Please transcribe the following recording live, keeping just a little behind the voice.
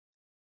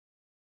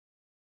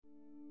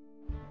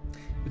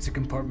It's a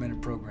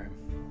compartmented program.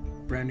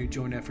 Brand new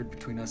joint effort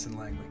between us and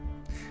Langley.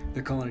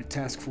 They're calling it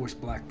Task Force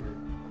Blackbird.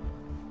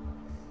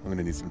 I'm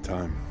gonna need some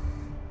time.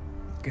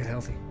 Get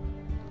healthy,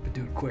 but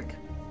do it quick.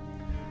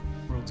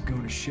 World's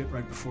going to shit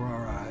right before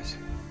our eyes.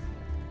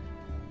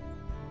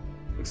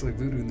 Looks like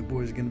Voodoo and the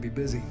boys are gonna be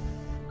busy.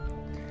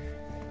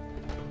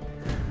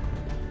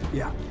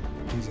 Yeah,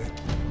 he's it.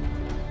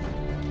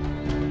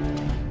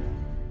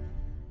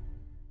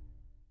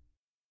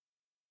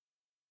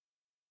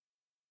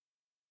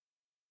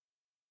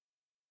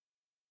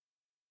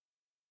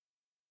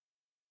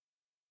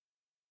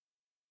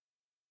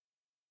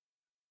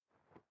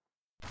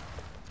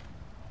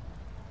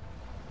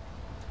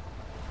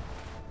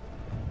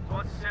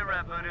 What's the sit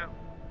rep, Voodoo?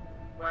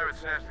 Pirates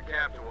snatched the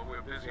captain while we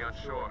were busy on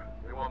shore.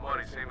 They want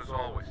money, same as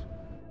always.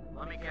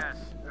 Let me guess,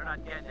 they're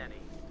not getting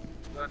any.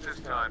 Not this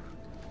time.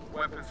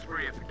 Weapons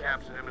free if the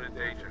cap's in imminent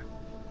danger.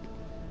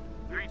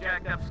 3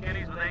 jacked up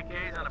skinnies with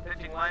AKs on a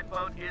pitching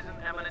lifeboat isn't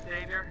imminent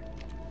danger?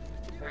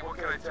 Hey, what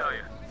can I tell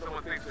you?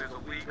 Someone thinks there's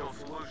a legal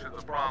solution to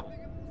the problem.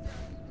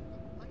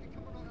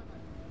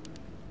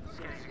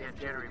 Skinnies get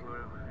jittery,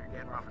 Voodoo. They're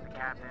getting rough with the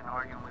captain,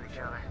 arguing with each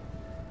other.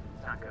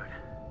 It's not good.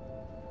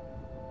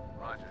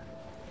 Roger.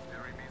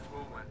 Theory means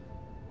movement.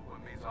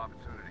 Movement means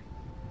opportunity.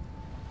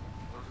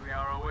 Those are the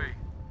ROE.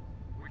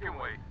 We can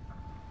wait.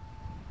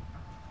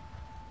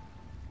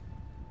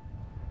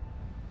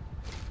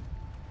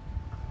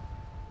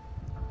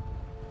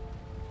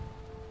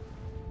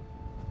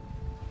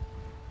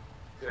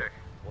 Dick,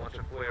 launch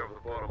a flare over the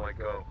bottom might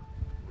go.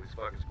 When these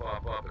fuckers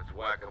pop up, it's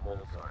whack-a-mole all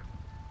the time.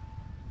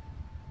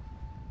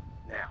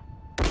 Now.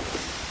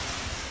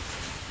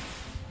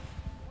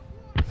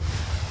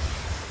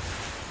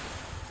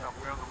 Now,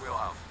 we're on the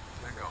wheelhouse.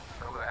 Bingo.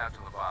 Cover the hatch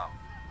on the bow.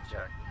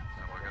 Check.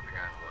 Now, I got the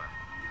guy on the left.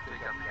 You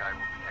take out the guy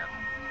with the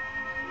captain.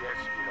 We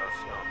execute our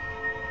stump.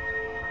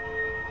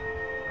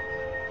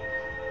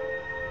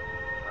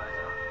 Eyes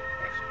on.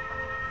 Execute.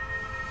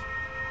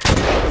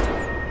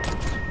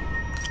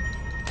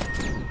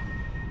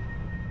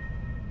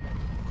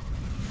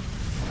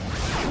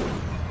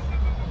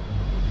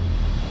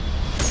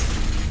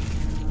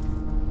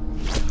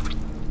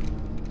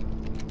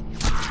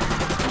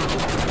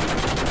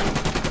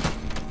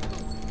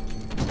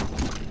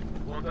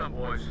 Well done,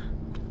 boys.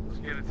 Let's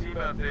get a team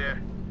out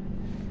there.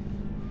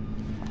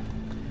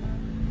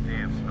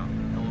 Damn stuff.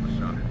 Hell of a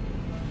shot.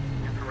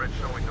 Infrared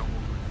showing no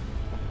movement.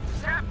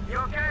 Step, you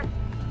okay?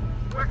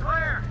 We're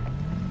clear.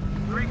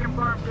 3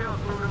 confirmed kills,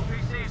 Voodoo.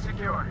 PC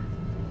secure.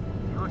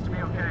 He looks to be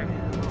okay. A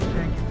little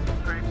shaky.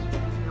 Grapes.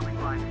 He'll be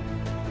fine.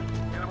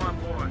 Get him on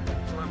board.